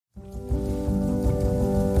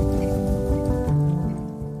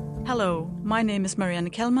Hello, my name is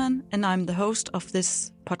Marianne Kellman, and I'm the host of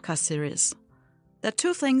this podcast series. There are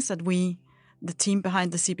two things that we, the team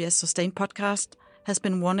behind the CBS Sustain podcast, has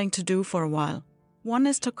been wanting to do for a while. One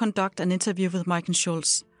is to conduct an interview with Majken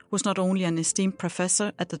Schultz, who's not only an esteemed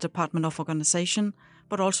professor at the Department of Organization,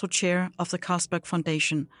 but also chair of the Carlsberg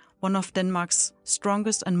Foundation, one of Denmark's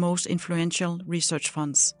strongest and most influential research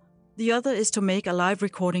funds. The other is to make a live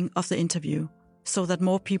recording of the interview, so that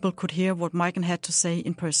more people could hear what Majken had to say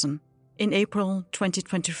in person. In April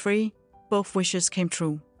 2023, both wishes came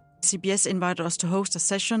true. CBS invited us to host a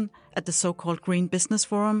session at the so-called Green Business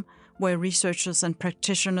Forum, where researchers and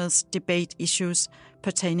practitioners debate issues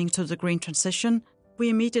pertaining to the green transition. We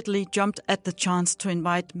immediately jumped at the chance to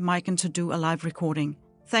invite Majken to do a live recording.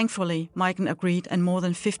 Thankfully, Majken agreed and more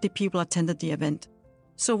than 50 people attended the event.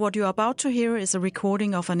 So what you're about to hear is a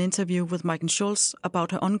recording of an interview with Majken Schultz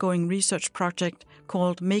about her ongoing research project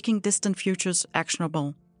called Making Distant Futures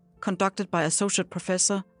Actionable, conducted by Associate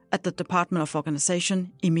Professor at the Department of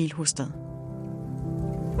Organization, Emil Husted.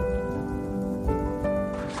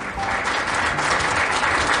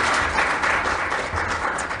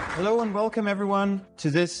 Hello and welcome everyone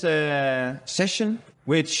to this session,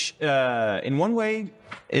 which in one way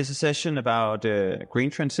is a session about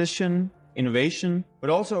green transition, innovation, but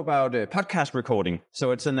also about podcast recording.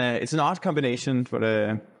 So it's an odd combination,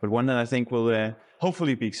 but one that I think will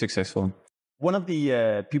hopefully be successful. One of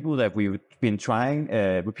the people that we've been trying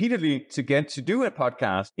repeatedly to get to do a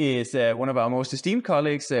podcast is one of our most esteemed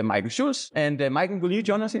colleagues, Majken Schultz. And Majken, will you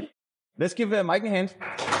join us here? Let's give Majken a hand.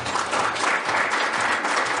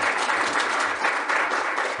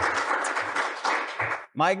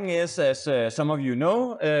 Majken is, as some of you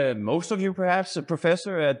know, most of you perhaps, a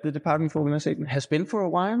professor at the Department of Organization, has been for a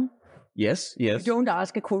while. Yes. You don't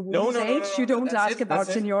ask a cold woman's age. You don't ask about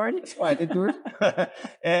seniority. That's why I did do it.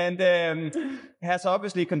 And has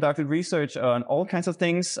obviously conducted research on all kinds of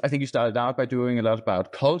things. I think you started out by doing a lot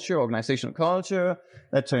about culture, organizational culture.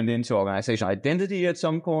 That turned into organizational identity at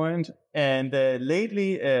some point. And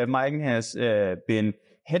lately, Majken has been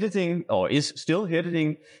editing, or is still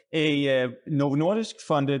editing, a Novo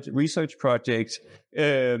Nordisk-funded research project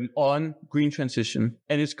on green transition.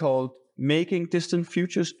 And it's called Making Distant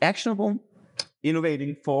Futures Actionable,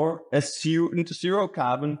 Innovating for a Zero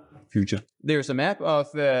Carbon Future. There's a map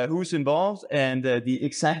of who's involved and the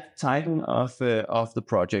exact title of the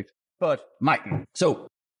project. But Majken, so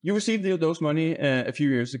you received those money a few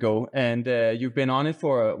years ago, and you've been on it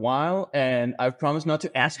for a while. And I've promised not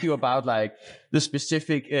to ask you about like the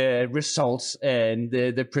specific results and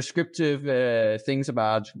the prescriptive things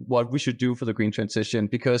about what we should do for the green transition,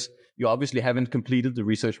 because you obviously haven't completed the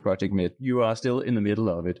research project yet. You are still in the middle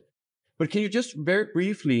of it. But can you just very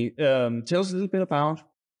briefly tell us a little bit about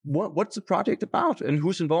what's the project about and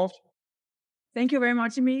who's involved? Thank you very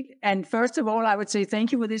much, Emil. And first of all, I would say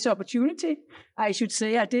thank you for this opportunity. I should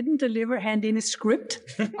say I didn't hand in a script.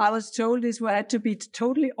 I was told this had to be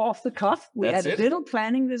totally off the cuff. We had a little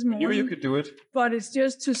planning this morning. I knew you could do it. But it's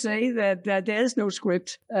just to say that there is no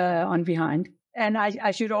script on behind. And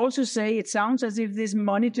I should also say it sounds as if this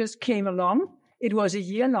money just came along. It was a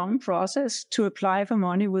year-long process to apply for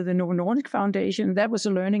money with the Novo Nordisk Foundation. That was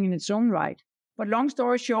a learning in its own right. But long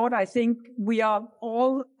story short, I think we are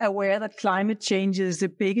all aware that climate change is the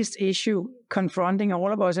biggest issue confronting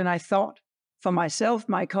all of us. And I thought for myself,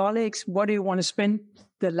 my colleagues, what do you want to spend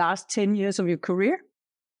the last 10 years of your career?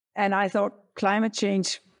 And I thought climate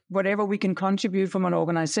change, whatever we can contribute from an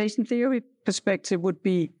organization theory perspective, would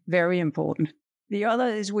be very important. The other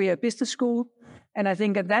is we are a business school. And I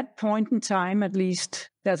think at that point in time, at least,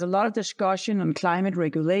 there's a lot of discussion on climate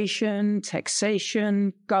regulation,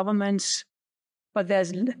 taxation, governments. But there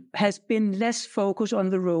has been less focus on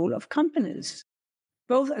the role of companies,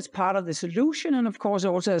 both as part of the solution and, of course,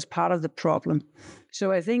 also as part of the problem.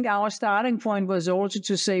 So I think our starting point was also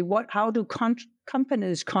to say, how do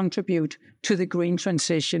companies contribute to the green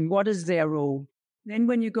transition? What is their role? Then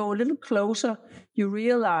when you go a little closer, you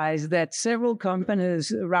realize that several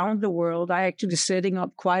companies around the world are actually setting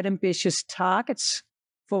up quite ambitious targets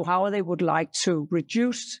for how they would like to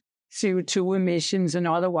reduce CO2 emissions and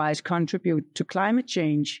otherwise contribute to climate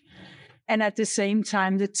change. And at the same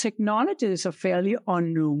time, the technologies are fairly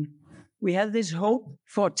unknown. We have this hope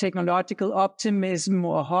for technological optimism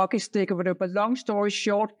or hockey stick or whatever, but long story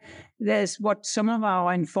short, there's what some of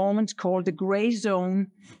our informants call the gray zone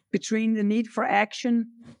between the need for action,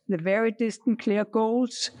 the very distant clear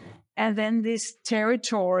goals, and then this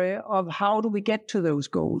territory of how do we get to those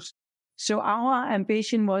goals. So our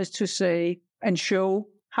ambition was to say and show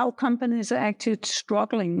how companies are actually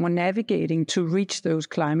struggling or navigating to reach those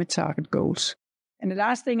climate target goals. And the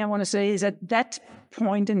last thing I want to say is at that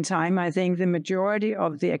point in time, I think the majority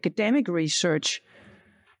of the academic research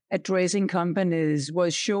addressing companies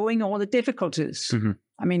was showing all the difficulties. Mm-hmm.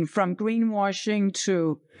 I mean, from greenwashing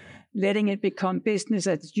to letting it become business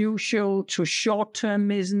as usual to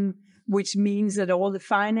short-termism, which means that all the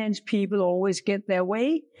finance people always get their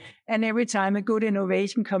way. And every time a good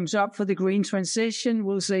innovation comes up for the green transition,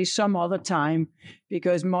 we'll say some other time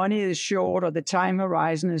because money is short or the time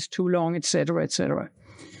horizon is too long, et cetera, et cetera.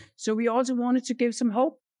 So we also wanted to give some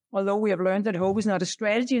hope. Although we have learned that hope is not a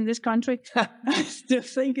strategy in this country, I still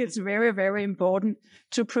think it's very, very important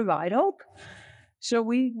to provide hope. So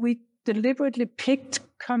we deliberately picked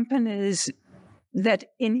companies that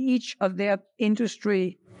in each of their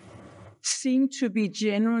industry seem to be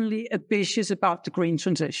genuinely ambitious about the green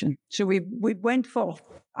transition. So we went for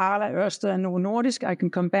Arla, Ørsted, and Novo Nordisk. I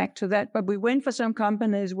can come back to that. But we went for some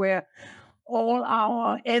companies where all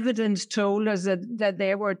our evidence told us that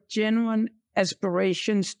there were genuine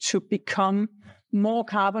aspirations to become more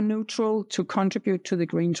carbon neutral, to contribute to the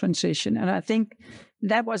green transition. And I think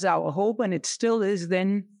that was our hope, and it still is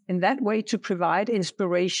then in that way to provide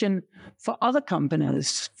inspiration for other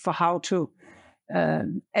companies for how to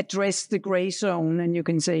address the gray zone and you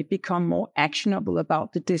can say become more actionable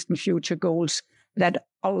about the distant future goals that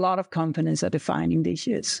a lot of companies are defining these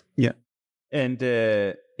years. Yeah. And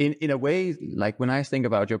in a way, like when I think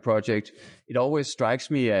about your project, it always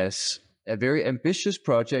strikes me as a very ambitious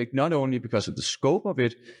project, not only because of the scope of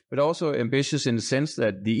it, but also ambitious in the sense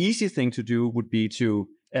that the easy thing to do would be to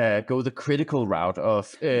go the critical route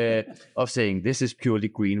of saying this is purely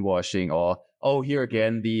greenwashing, or oh, here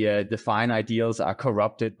again the fine ideals are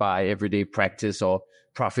corrupted by everyday practice or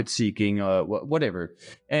profit seeking or whatever.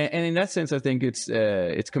 And in that sense, I think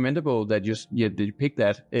it's commendable that you pick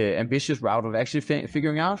that ambitious route of actually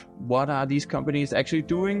figuring out what are these companies actually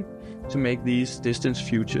doing to make these distant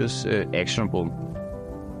futures actionable.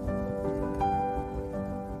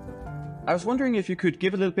 I was wondering if you could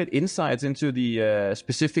give a little bit insights into the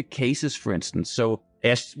specific cases, for instance. So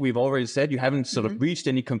as we've already said, you haven't sort of reached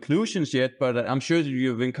any conclusions yet, but I'm sure that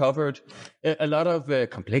you've uncovered a lot of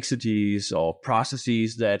complexities or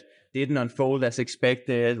processes that didn't unfold as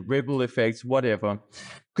expected, ripple effects, whatever.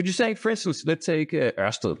 Could you say, for instance, let's take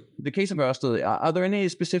Ørsted. The case of Ørsted, are there any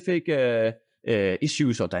specific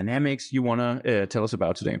issues or dynamics you want to tell us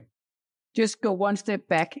about today? Just go one step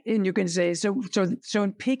back and you can say, so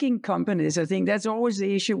in picking companies, I think that's always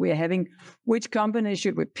the issue we're having. Which company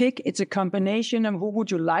should we pick? It's a combination of who would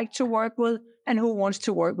you like to work with and who wants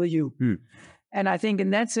to work with you. And I think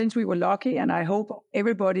in that sense, we were lucky. And I hope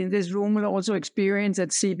everybody in this room will also experience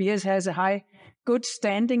that CBS has a good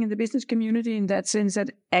standing in the business community in that sense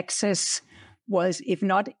that access was, if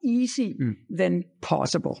not easy, then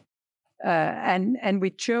possible. And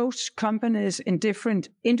we chose companies in different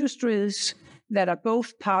industries that are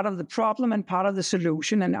both part of the problem and part of the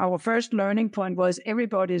solution. And our first learning point was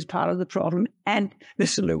everybody is part of the problem and the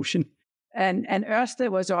solution. And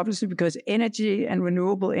Ørsted was obviously because energy and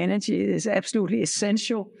renewable energy is absolutely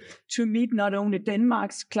essential to meet not only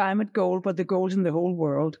Denmark's climate goal, but the goals in the whole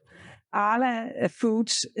world. Arla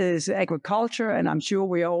Foods is agriculture, and I'm sure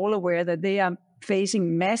we are all aware that they are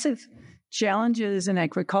facing massive challenges in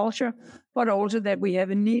agriculture, but also that we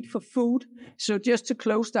have a need for food. So just to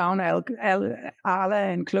close down Arla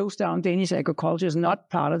and close down Danish agriculture is not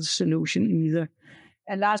part of the solution either.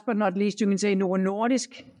 And last but not least, you can say Novo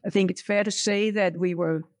Nordisk. I think it's fair to say that we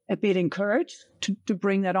were a bit encouraged to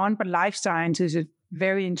bring that on, but life science is a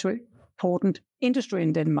very important industry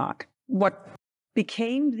in Denmark. What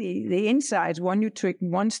became the insights when you took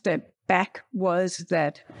one step back was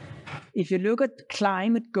that if you look at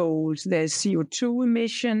climate goals, there's CO2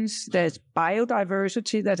 emissions, there's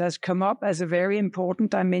biodiversity that has come up as a very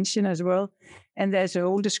important dimension as well, and there's a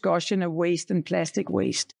whole discussion of waste and plastic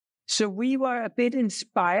waste. So we were a bit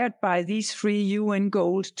inspired by these 3 UN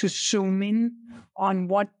goals to zoom in on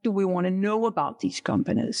what do we want to know about these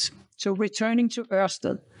companies. So returning to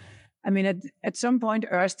Ørsted, I mean, at some point,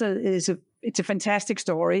 Ørsted it's a fantastic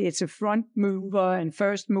story. It's a front mover and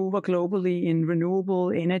first mover globally in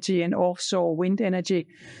renewable energy and offshore wind energy.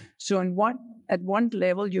 So at one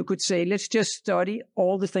level, you could say, let's just study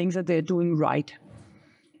all the things that they're doing right.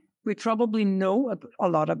 We probably know a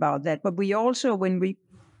lot about that, but we also, when we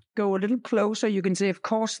go a little closer, you can say, of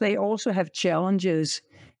course, they also have challenges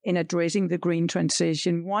in addressing the green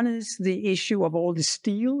transition. One is the issue of all the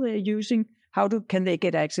steel they're using. Can they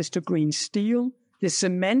get access to green steel? The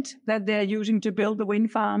cement that they're using to build the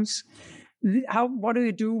wind farms. What do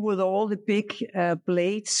you do with all the big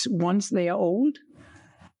blades once they are old?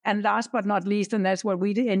 And last but not least, and that's what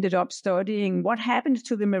we ended up studying, what happens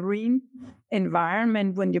to the marine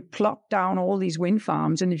environment when you plop down all these wind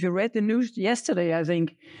farms. And if you read the news yesterday, I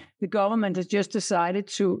think the government has just decided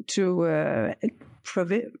to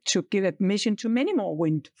give admission to many more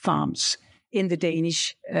wind farms in the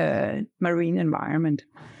Danish marine environment.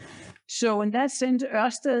 So in that sense,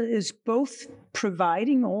 Ørsted is both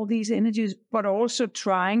providing all these energies, but also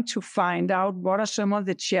trying to find out what are some of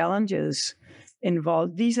the challenges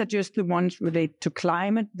involved. These are just the ones related to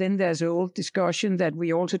climate. Then there's a whole discussion that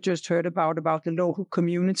we also just heard about the local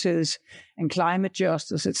communities and climate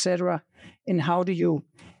justice, etc. And how do you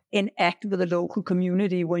enact with the local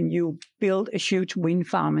community when you build a huge wind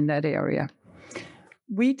farm in that area?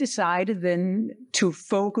 We decided then to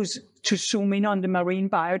zoom in on the marine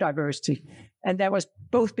biodiversity. And that was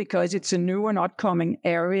both because it's a new and upcoming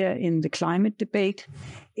area in the climate debate.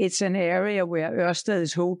 It's an area where Ørsted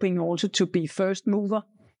is hoping also to be first mover.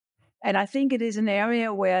 And I think it is an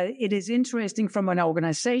area where it is interesting from an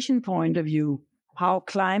organization point of view, how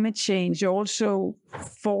climate change also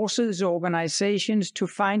forces organizations to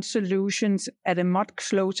find solutions at a much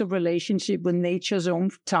closer relationship with nature's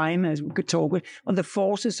own time, as we could talk with, on the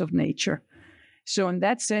forces of nature. So in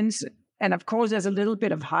that sense, and of course there's a little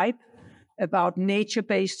bit of hype about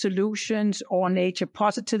nature-based solutions or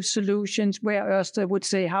nature-positive solutions, where Ørsted would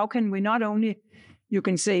say, how can we not only, you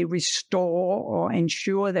can say, restore or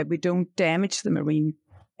ensure that we don't damage the marine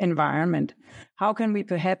environment, how can we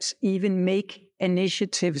perhaps even make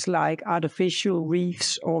initiatives like artificial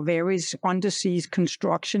reefs or various undersea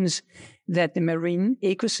constructions that the marine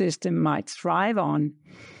ecosystem might thrive on,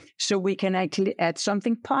 so we can actually add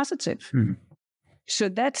something positive. Mm-hmm. So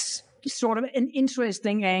that's sort of an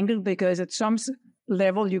interesting angle, because at some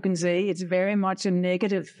level you can say it's very much a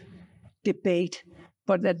negative debate,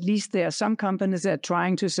 but at least there are some companies that are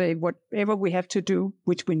trying to say whatever we have to do,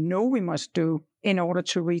 which we know we must do in order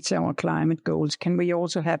to reach our climate goals, can we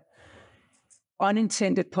also have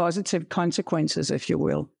unintended positive consequences, if you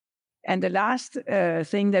will. And the last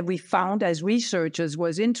thing that we found as researchers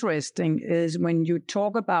was interesting is when you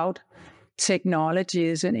talk about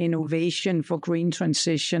technologies and innovation for green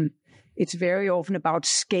transition, it's very often about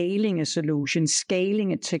scaling a solution,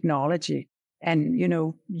 scaling a technology, and,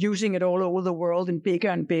 using it all over the world in bigger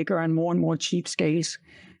and bigger and more cheap scales.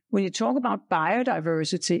 When you talk about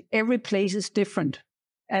biodiversity, every place is different.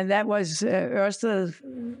 And that was, Ørsted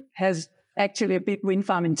has actually a big wind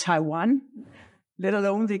farm in Taiwan, let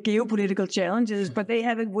alone the geopolitical challenges, but they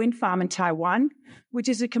have a wind farm in Taiwan, which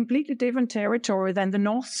is a completely different territory than the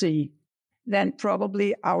North Sea, than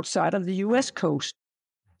probably outside of the US coast.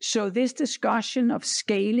 So this discussion of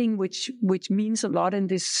scaling, which means a lot in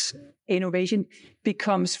this innovation,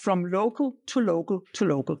 becomes from local to local to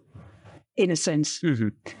local, in a sense. Mm-hmm.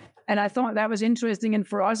 And I thought that was interesting. And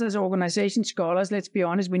for us as organization scholars, let's be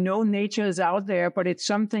honest, we know nature is out there, but it's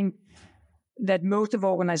something that most of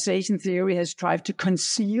organization theory has tried to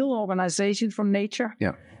conceal organization from nature.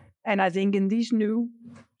 Yeah. And I think in these new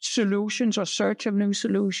solutions or search of new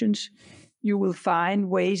solutions, you will find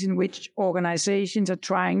ways in which organizations are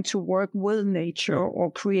trying to work with nature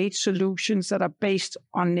or create solutions that are based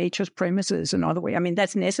on nature's premises in other ways. I mean,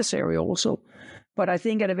 that's necessary also. But I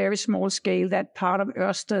think at a very small scale, that part of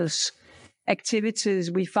Ørsted's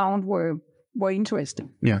activities we found were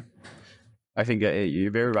interesting. Yeah. I think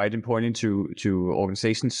you're very right in pointing to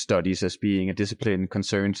organization studies as being a discipline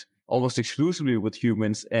concerned almost exclusively with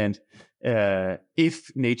humans. And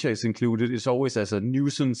if nature is included, it's always as a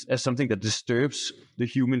nuisance, as something that disturbs the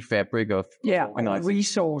human fabric of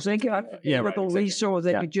resource, resource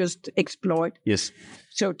that you just exploit. Yes.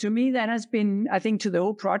 So to me, that has been, I think, to the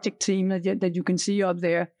whole project team that you can see up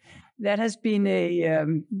there, that has been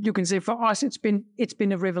you can say for us, it's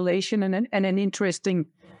been a revelation and an interesting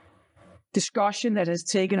discussion that has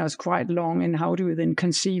taken us quite long in how do we then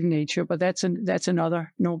conceive nature. But that's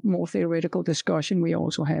another more theoretical discussion we're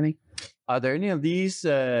also having. Are there any of these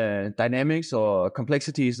dynamics or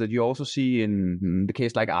complexities that you also see in the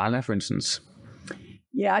case like Arla, for instance?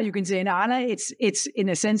 Yeah, you can say in Arla, it's in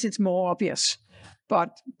a sense, it's more obvious.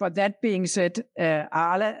 But that being said,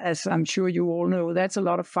 Arla, as I'm sure you all know, that's a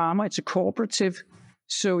lot of pharma. It's a cooperative.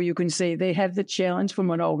 So you can say they have the challenge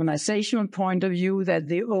from an organizational point of view that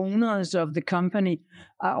the owners of the company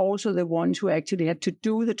are also the ones who actually have to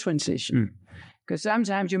do the transition. Because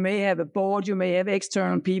sometimes you may have a board, you may have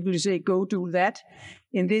external people who say, go do that.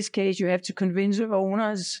 In this case, you have to convince the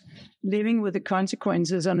owners living with the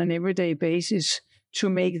consequences on an everyday basis to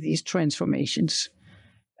make these transformations.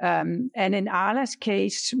 And in Arla's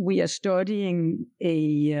case, we are studying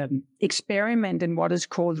a experiment in what is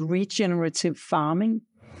called regenerative farming.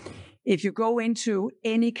 If you go into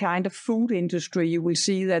any kind of food industry, you will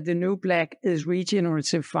see that the new black is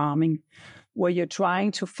regenerative farming, where you're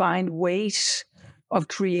trying to find ways of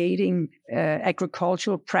creating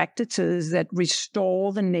agricultural practices that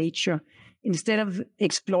restore the nature. Instead of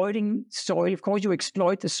exploiting soil, of course you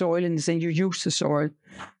exploit the soil and then you use the soil.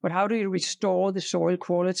 But how do you restore the soil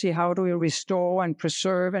quality? How do you restore and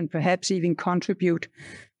preserve and perhaps even contribute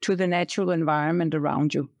to the natural environment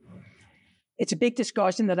around you? It's a big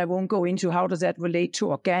discussion that I won't go into. How does that relate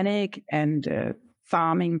to organic and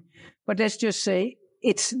farming? But let's just say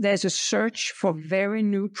there's a search for very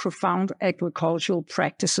new, profound agricultural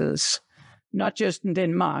practices, not just in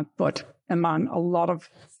Denmark, but among a lot of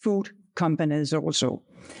food companies also.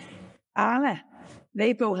 Arla,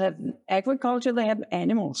 they both have agriculture, they have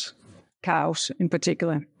animals, cows in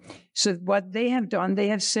particular. So what they have done, they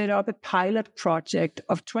have set up a pilot project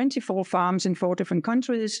of 24 farms in 4 different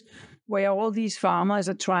countries, where all these farmers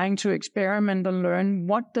are trying to experiment and learn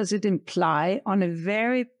what does it imply on a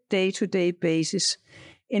very day-to-day basis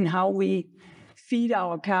in how we feed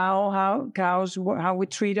our how we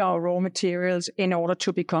treat our raw materials in order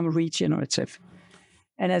to become regenerative.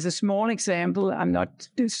 And as a small example,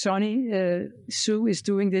 Sue is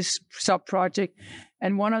doing this sub-project,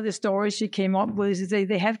 and one of the stories she came up with is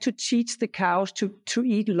they have to teach the cows to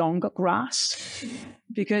eat longer grass,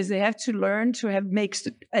 because they have to learn to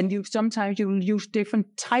sometimes you will use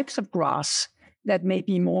different types of grass that may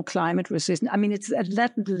be more climate resistant. I mean, it's at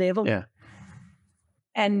that level. Yeah.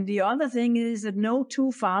 And the other thing is that no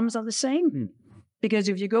two farms are the same. Because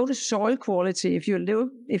if you go to soil quality, if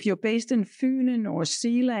you're based in Fynen or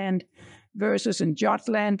Zealand versus in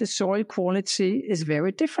Jutland, the soil quality is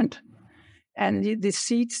very different. And the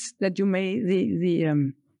seeds that you may,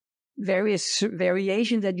 the various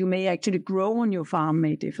variations that you may actually grow on your farm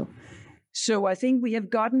may differ. So I think we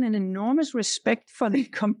have gotten an enormous respect for the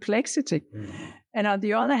complexity. And on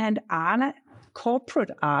the other hand, Arla,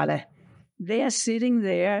 corporate Arla, they are sitting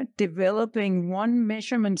there developing one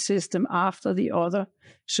measurement system after the other,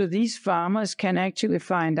 so these farmers can actually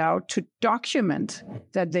find out to document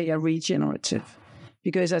that they are regenerative.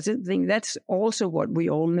 Because I think that's also what we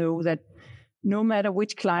all know, that no matter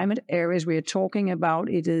which climate areas we are talking about,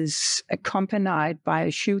 it is accompanied by a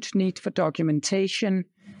huge need for documentation,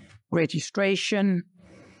 registration,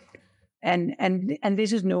 and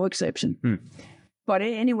this is no exception. But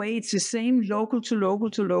anyway, it's the same local to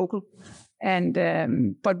local.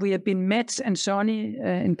 And but we have been met, and Sonny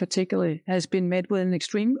in particular has been met with an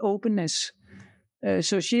extreme openness.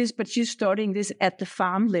 So she's studying this at the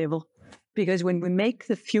farm level, because when we make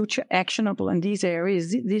the future actionable in these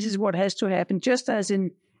areas, this is what has to happen. Just as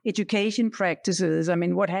in education practices, I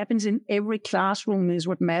mean, what happens in every classroom is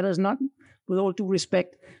what matters. Not, with all due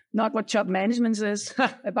respect, not what top management says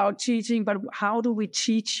about teaching, but how do we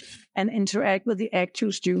teach and interact with the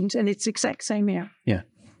actual students? And it's exact same here. Yeah.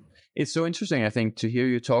 It's so interesting, I think, to hear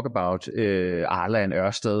you talk about Arla and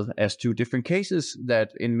Ørsted as two different cases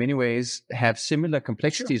that in many ways have similar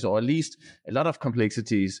complexities, or at least a lot of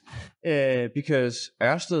complexities, because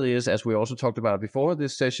Ørsted is, as we also talked about before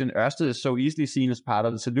this session, Ørsted is so easily seen as part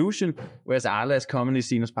of the solution, whereas Arla is commonly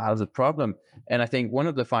seen as part of the problem. And I think one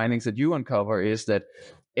of the findings that you uncover is that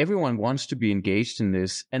everyone wants to be engaged in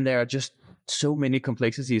this, and there are just so many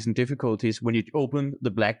complexities and difficulties when you open the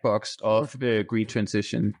black box of the green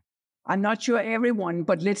transition. I'm not sure everyone,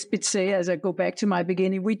 but let's say, as I go back to my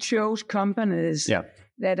beginning, we chose companies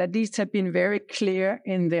that at least have been very clear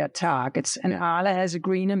in their targets. And Arla has a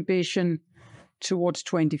green ambition towards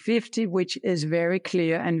 2050, which is very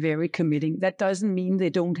clear and very committing. That doesn't mean they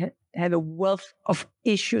don't have a wealth of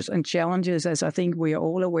issues and challenges, as I think we are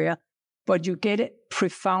all aware. But you get a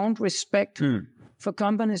profound respect for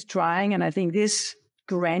companies trying. And I think this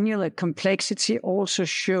granular complexity also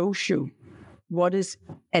shows you what is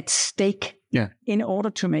at stake in order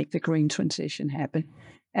to make the green transition happen.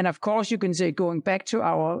 And of course, you can say, going back to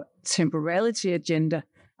our temporality agenda,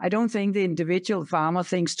 I don't think the individual farmer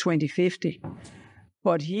thinks 2050,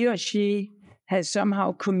 but he or she has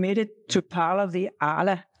somehow committed to part of the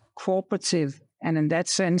Arla cooperative. And in that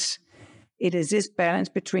sense, it is this balance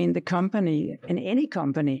between the company and any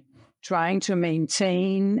company trying to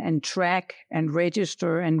maintain and track and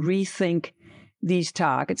register and rethink these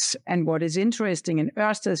targets. And what is interesting in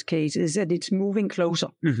Ørsted's case is that it's moving closer.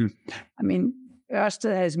 I mean,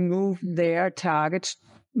 Ørsted has moved their targets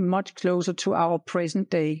much closer to our present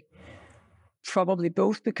day, probably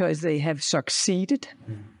both because they have succeeded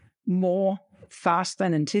more fast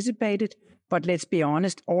than anticipated, but let's be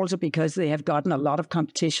honest, also because they have gotten a lot of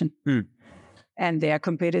competition. And their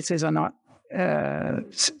competitors are not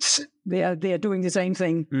they are doing the same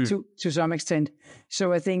thing to some extent.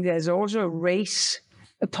 So I think there's also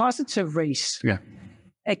a positive race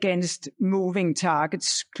against moving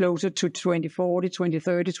targets closer to 2040,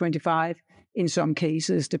 2030, 2025 in some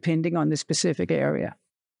cases, depending on the specific area.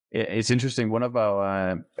 It's interesting. One of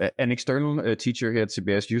our, an external teacher here at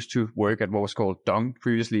CBS used to work at what was called DONG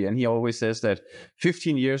previously. And he always says that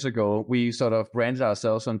 15 years ago, we sort of branded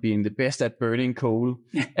ourselves on being the best at burning coal.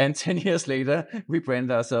 And 10 years later, we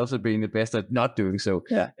branded ourselves as being the best at not doing so.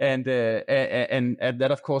 Yeah. And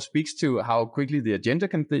that, of course, speaks to how quickly the agenda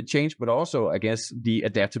can change, but also, I guess, the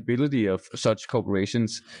adaptability of such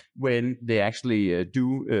corporations when they actually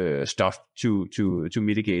do stuff to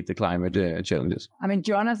mitigate the climate challenges. I mean,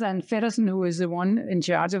 Jonathan Feddersen, who is the one in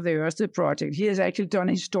charge of the Husted project, he has actually done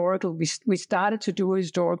historical. We started to do a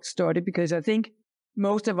historical study because I think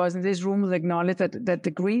most of us in this room will acknowledge that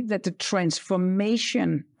the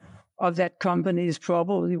transformation of that company is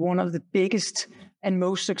probably one of the biggest and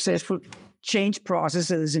most successful change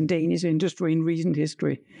processes in Danish industry in recent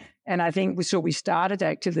history. And I think we started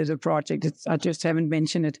actually the project, I just haven't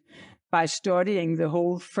mentioned it, by studying the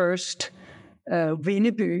whole first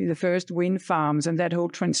Vindeby, the first wind farms, and that whole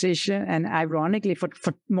transition. And ironically, for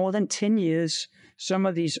more than 10 years, some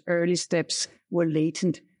of these early steps were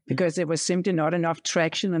latent because there was simply not enough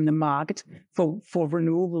traction in the market for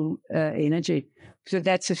renewable energy. So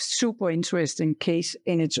that's a super interesting case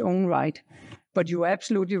in its own right. But you're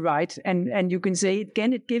absolutely right. And you can say,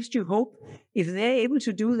 again, it gives you hope. If they're able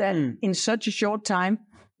to do that in such a short time,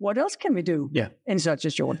 what else can we do in such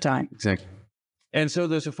a short time? Exactly. And so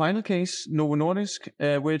there's a final case, Novo Nordisk,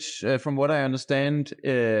 which, from what I understand,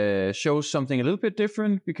 shows something a little bit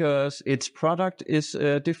different because its product is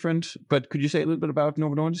different. But could you say a little bit about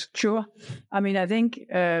Novo Nordisk? Sure. I mean, I think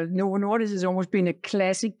Novo Nordisk has almost been a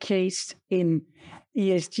classic case in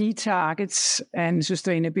ESG targets and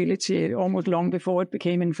sustainability almost long before it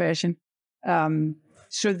became in fashion.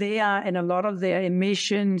 So they are, in a lot of their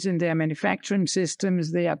emissions and their manufacturing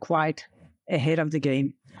systems, they are quite ahead of the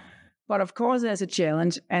game. But of course, there's a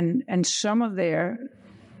challenge, and some of their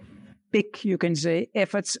big, you can say,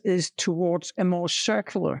 efforts is towards a more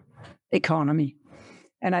circular economy.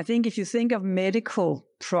 And I think if you think of medical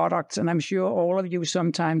products, and I'm sure all of you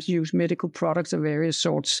sometimes use medical products of various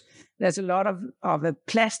sorts, there's a lot of a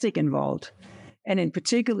plastic involved. And in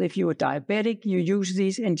particular, if you're diabetic, you use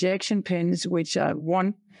these injection pens, which are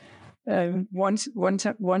one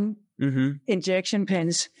injection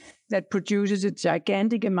pens that produces a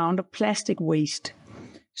gigantic amount of plastic waste.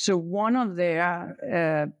 So one of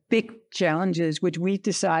their big challenges, which we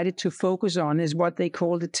decided to focus on, is what they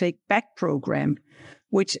call the Take Back program,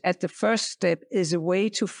 which at the first step is a way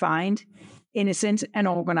to find, in a sense, an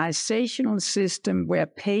organizational system where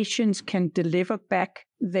patients can deliver back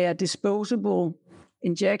their disposable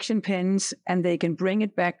injection pens and they can bring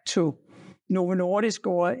it back to Novo Nordisk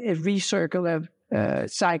or a recircular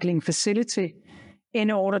cycling facility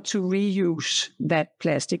in order to reuse that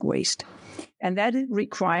plastic waste. And that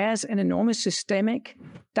requires an enormous systemic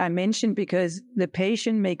dimension because the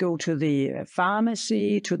patient may go to the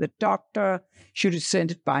pharmacy, to the doctor, should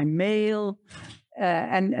send it by mail.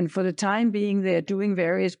 And for the time being, they're doing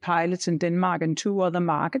various pilots in Denmark and 2 other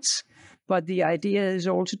markets. But the idea is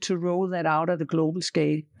also to roll that out at a global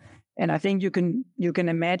scale. And I think you can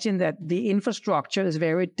imagine that the infrastructure is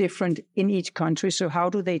very different in each country. So how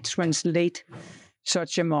do they translate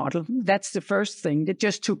such a model? That's the first thing,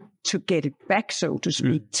 just to get it back, so to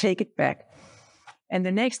speak, take it back. And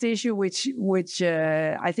the next issue, which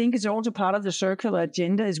I think is also part of the circular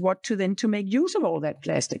agenda, is what to make use of all that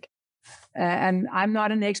plastic. And I'm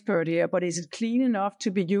not an expert here, but is it clean enough to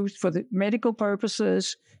be used for the medical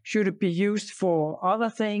purposes? Should it be used for other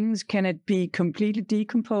things? Can it be completely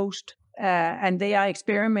decomposed? And they are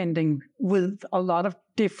experimenting with a lot of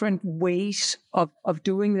different ways of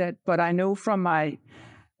doing that. But I know from my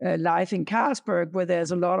life in Carlsberg, where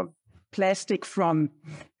there's a lot of plastic from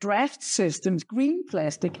draft systems, green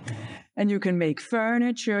plastic, and you can make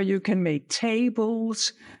furniture, you can make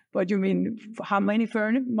tables, but you mean how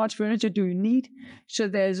much furniture do you need? So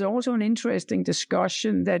there's also an interesting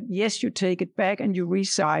discussion that, yes, you take it back and you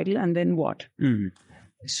recycle, and then what? Mm-hmm.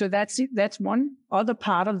 So that's it. That's one other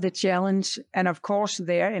part of the challenge. And of course,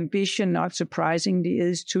 their ambition, not surprisingly,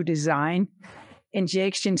 is to design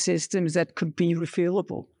injection systems that could be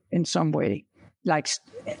refillable in some way, like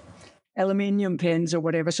aluminium pens or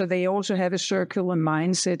whatever. So they also have a circular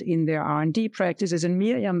mindset in their R&D practices. And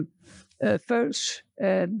Miriam Føls,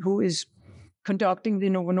 who is conducting the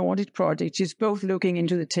Novo Nordisk project. She's both looking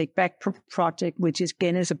into the Take Back project, which is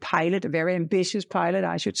again as a pilot, a very ambitious pilot,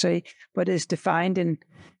 I should say, but is defined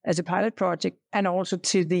as a pilot project, and also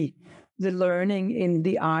to the learning in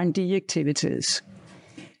the R&D activities.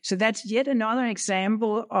 So that's yet another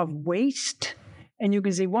example of waste. And you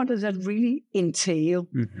can say, what does that really entail?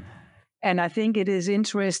 Mm-hmm. And I think it is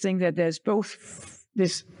interesting that there's both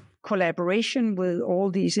this collaboration with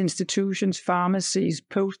all these institutions, pharmacies,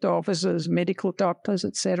 post offices, medical doctors,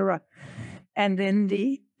 etc., and then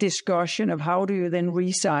the discussion of how do you then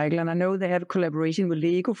recycle. And I know they have a collaboration with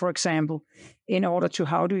Lego, for example, in order to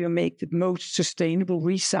how do you make the most sustainable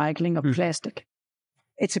recycling of plastic.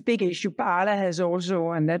 It's a big issue. Arla has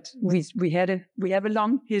also, and that we have a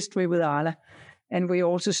long history with Arla, and we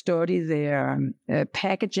also study their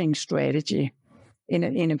packaging strategy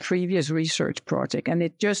in a previous research project. And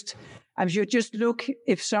if you just look,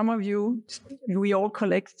 if some of you, we all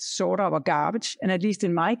collect sort of our garbage, and at least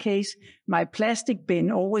in my case, my plastic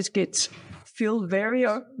bin always gets filled very,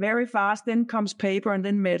 very fast, then comes paper, and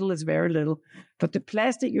then metal is very little. But the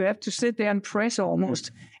plastic, you have to sit there and press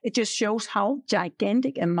almost. It just shows how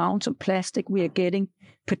gigantic amounts of plastic we are getting,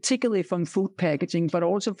 particularly from food packaging, but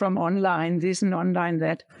also from online this and online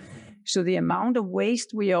that. So the amount of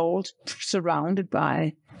waste we are all surrounded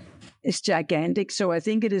by is gigantic. So I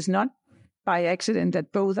think it is not by accident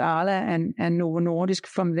that both Arla and Novo Nordisk,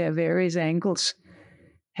 from their various angles,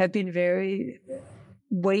 have been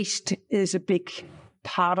waste is a big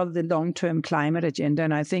part of the long-term climate agenda.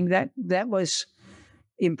 And I think that was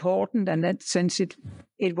important. And that sense it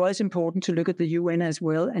was important to look at the UN as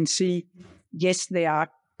well and see, yes, there are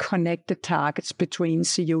connected targets between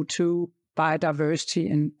CO2,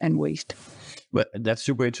 biodiversity and waste. Well, that's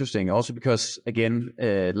super interesting. Also because, again,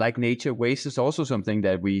 like nature, waste is also something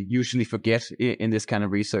that we usually forget in this kind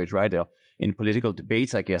of research, right? In political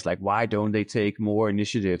debates, I guess, like why don't they take more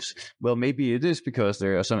initiatives? Well, maybe it is because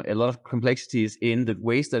there are a lot of complexities in the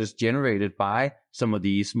waste that is generated by some of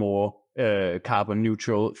these more carbon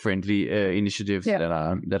neutral friendly initiatives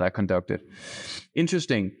that are conducted.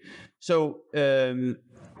 Interesting. So the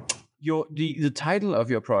title of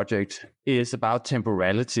your project is about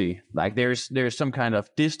temporality. Like there's some kind of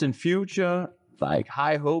distant future, like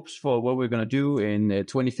high hopes for what we're going to do in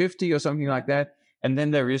 2050 or something like that. And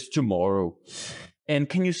then there is tomorrow. And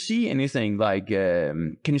can you see anything like,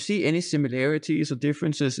 can you see any similarities or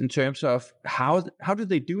differences in terms of how do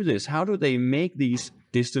they do this? How do they make these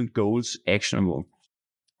distant goals actionable?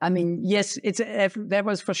 I mean, yes, that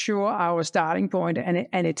was for sure our starting point,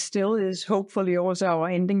 and it still is hopefully also our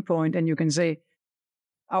ending point. And you can say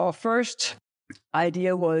our first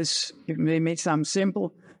idea was, it may sound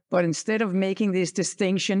simple, but instead of making this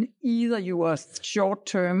distinction, either you are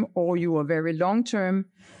short-term or you are very long-term,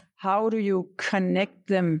 how do you connect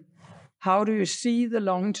them? How do you see the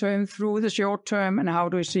long-term through the short-term, and how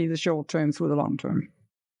do you see the short-term through the long-term?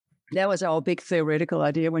 That was our big theoretical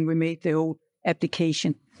idea when we made the whole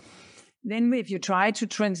application. Then if you try to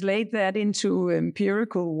translate that into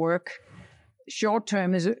empirical work,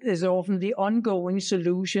 short-term is often the ongoing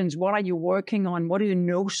solutions. What are you working on? What do you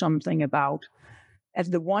know something about? At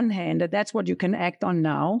the one hand, that's what you can act on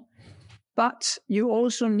now. But you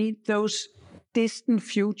also need those distant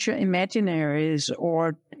future imaginaries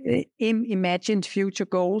or imagined future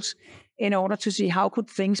goals in order to see how could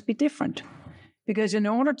things be different. Because in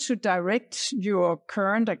order to direct your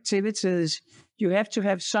current activities, you have to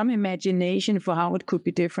have some imagination for how it could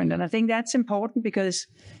be different. And I think that's important because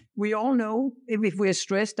we all know if we're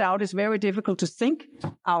stressed out, it's very difficult to think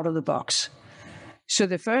out of the box. So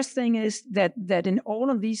the first thing is that in all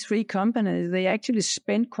of these three companies, they actually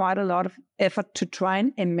spend quite a lot of effort to try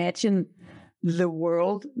and imagine the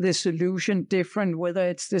world, the solution different, whether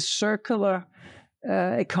it's the circular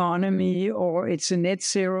economy or it's a net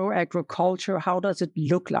zero agriculture. How does it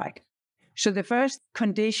look like? So the first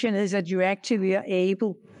condition is that you actually are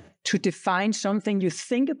able to define something you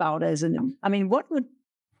think about as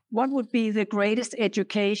what would be the greatest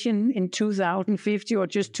education in 2050 or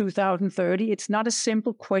just 2030? It's not a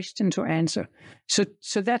simple question to answer.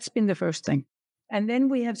 So that's been the first thing. And then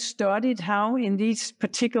we have studied how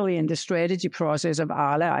particularly in the strategy process of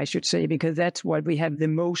Arla, I should say, because that's what we have the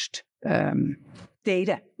most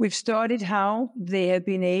data. We've studied how they have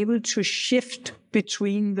been able to shift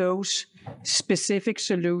between those specific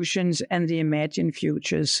solutions and the imagined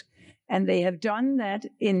futures. And they have done that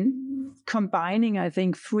in combining, I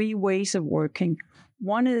think, three ways of working.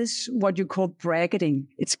 One is what you call bracketing.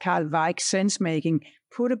 It's Carl Weick's sense-making.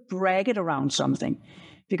 Put a bracket around something.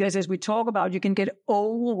 Because as we talk about, you can get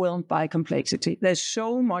overwhelmed by complexity. There's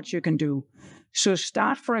so much you can do. So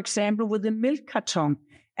start, for example, with the milk carton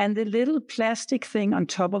And the little plastic thing on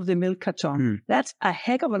top of the milk carton, that's a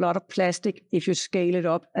heck of a lot of plastic if you scale it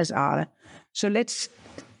up as Arla. So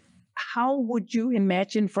how would you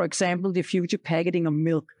imagine, for example, the future packaging of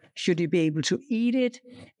milk? Should you be able to eat it?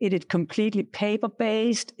 Is it completely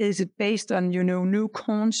paper-based? Is it based on, new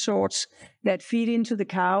corn sorts that feed into the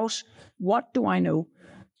cows? What do I know?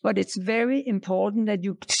 But it's very important that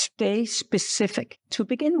you stay specific to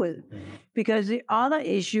begin with, because the other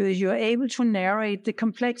issue is you're able to narrate the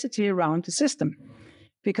complexity around the system.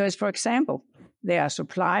 Because, for example, there are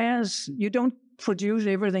suppliers. You don't produce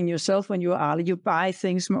everything yourself when you're Arla. You buy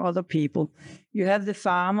things from other people. You have the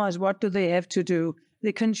farmers. What do they have to do?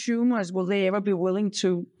 The consumers, will they ever be willing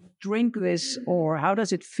to drink this, or how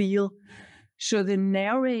does it feel? So the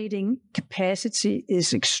narrating capacity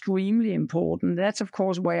is extremely important. That's, of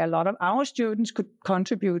course, where a lot of our students could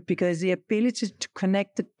contribute, because the ability to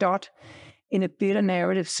connect the dot in a bitter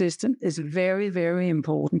narrative system is very, very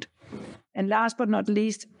important. And last but not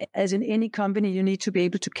least, as in any company, you need to be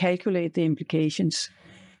able to calculate the implications.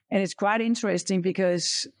 And it's quite interesting,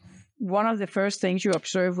 because one of the first things you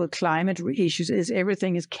observe with climate issues is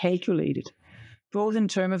everything is calculated, both in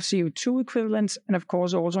terms of CO2 equivalents and, of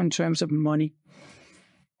course, also in terms of money.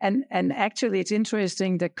 And actually, it's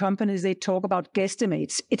interesting that companies, they talk about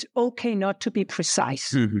guesstimates. It's okay not to be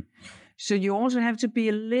precise. Mm-hmm. So you also have to be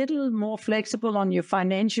a little more flexible on your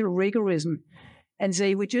financial rigorism and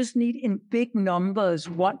say, we just need in big numbers,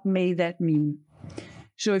 what may that mean?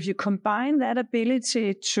 So if you combine that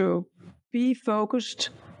ability to be focused,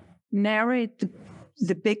 narrate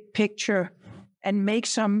the big picture, and make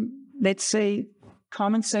some, let's say,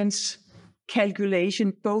 common sense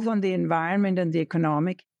calculation, both on the environment and the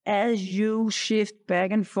economic, as you shift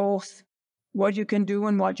back and forth what you can do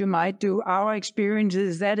and what you might do, our experience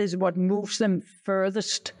is that is what moves them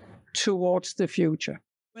furthest towards the future.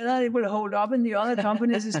 Whether it will hold up in the other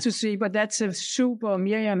companies is to see, but that's a super,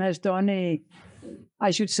 Miriam has done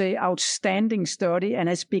outstanding study and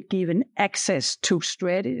has been given access to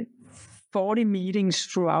strategy, 40 meetings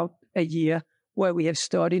throughout a year where we have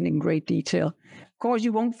studied in great detail. Of course,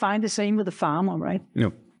 you won't find the same with the farmer, right?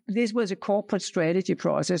 No. This was a corporate strategy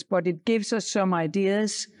process, but it gives us some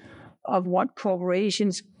ideas of what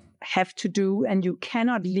corporations have to do, and you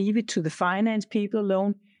cannot leave it to the finance people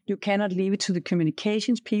alone. You cannot leave it to the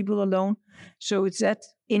communications people alone. So it's that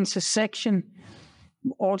intersection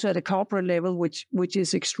also at a corporate level, which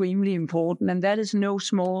is extremely important. And that is no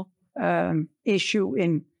small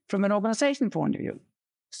issue from an organization point of view.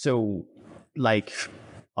 So,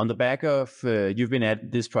 on the back of, you've been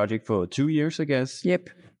at this project for 2 years, I guess. Yep.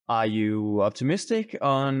 Are you optimistic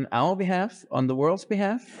on our behalf, on the world's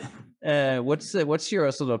behalf? What's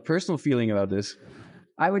your sort of personal feeling about this?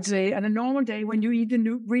 I would say on a normal day, when you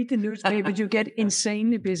read the newspaper, you get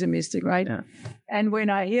insanely pessimistic, right? Yeah. And when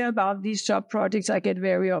I hear about these sub-projects, I get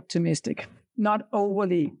very optimistic. Not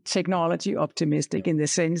overly technology optimistic in the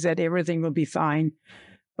sense that everything will be fine,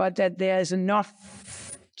 but that there's enough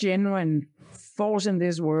genuine force in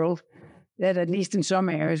this world that at least in some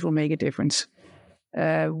areas will make a difference.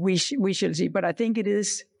 We shall see. But I think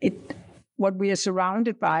what we are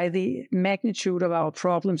surrounded by, the magnitude of our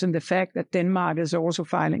problems and the fact that Denmark is also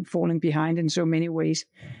falling behind in so many ways.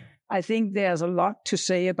 I think there's a lot to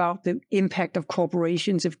say about the impact of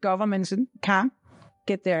corporations. If governments can't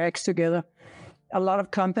get their acts together, a lot of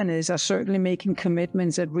companies are certainly making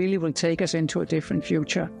commitments that really will take us into a different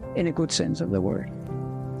future in a good sense of the word.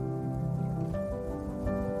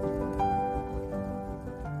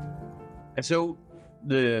 And so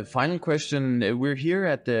the final question, we're here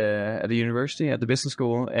at the university, at the business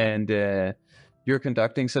school, and you're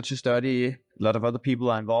conducting such a study. A lot of other people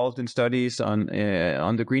are involved in studies on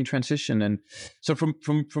the green transition. And so from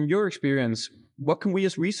your experience, what can we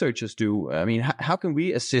as researchers do? I mean, how can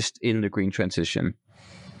we assist in the green transition?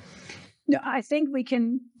 No, I think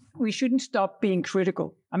we shouldn't stop being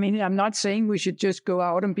critical. I mean, I'm not saying we should just go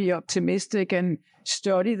out and be optimistic and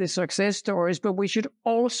study the success stories, but we should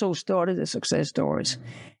also study the success stories.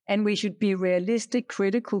 And we should be realistic,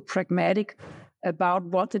 critical, pragmatic about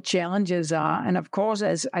what the challenges are. And of course,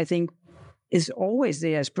 as I think is always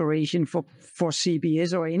the aspiration for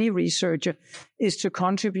CBS or any researcher, is to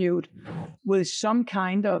contribute with some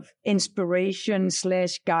kind of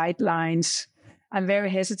inspiration/guidelines. I'm very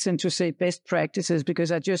hesitant to say best practices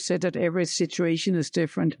because I just said that every situation is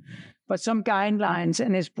different. But some guidelines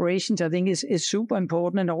and inspirations, I think, is super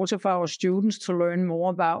important, and also for our students to learn more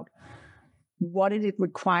about what it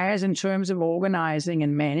requires in terms of organizing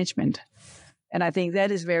and management. And I think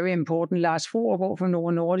that is very important. Lars Foregaard from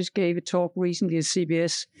Novo Nordisk gave a talk recently at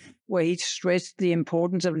CBS where he stressed the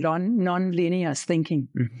importance of non-linear thinking.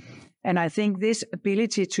 Mm-hmm. And I think this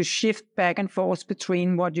ability to shift back and forth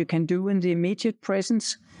between what you can do in the immediate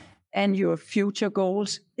presence and your future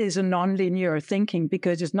goals is a non-linear thinking,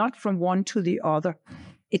 because it's not from one to the other.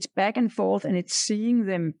 It's back and forth, and it's seeing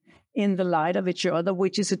them in the light of each other,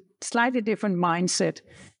 which is a slightly different mindset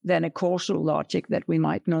than a causal logic that we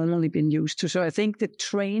might normally been used to. So I think the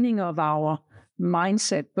training of our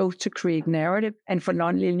mindset, both to create narrative and for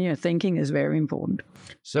nonlinear thinking, is very important.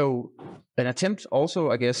 So an attempt also,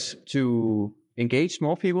 I guess, to engage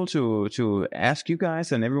more people, to ask you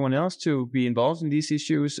guys and everyone else to be involved in these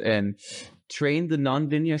issues and train the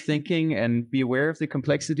non-linear thinking and be aware of the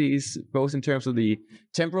complexities, both in terms of the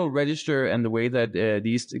temporal register and the way that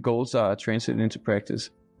these goals are translated into practice.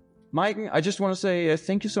 Majken, I just want to say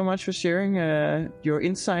thank you so much for sharing your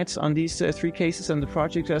insights on these 3 cases and the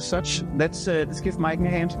project as such. Let's give Majken a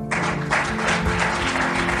hand.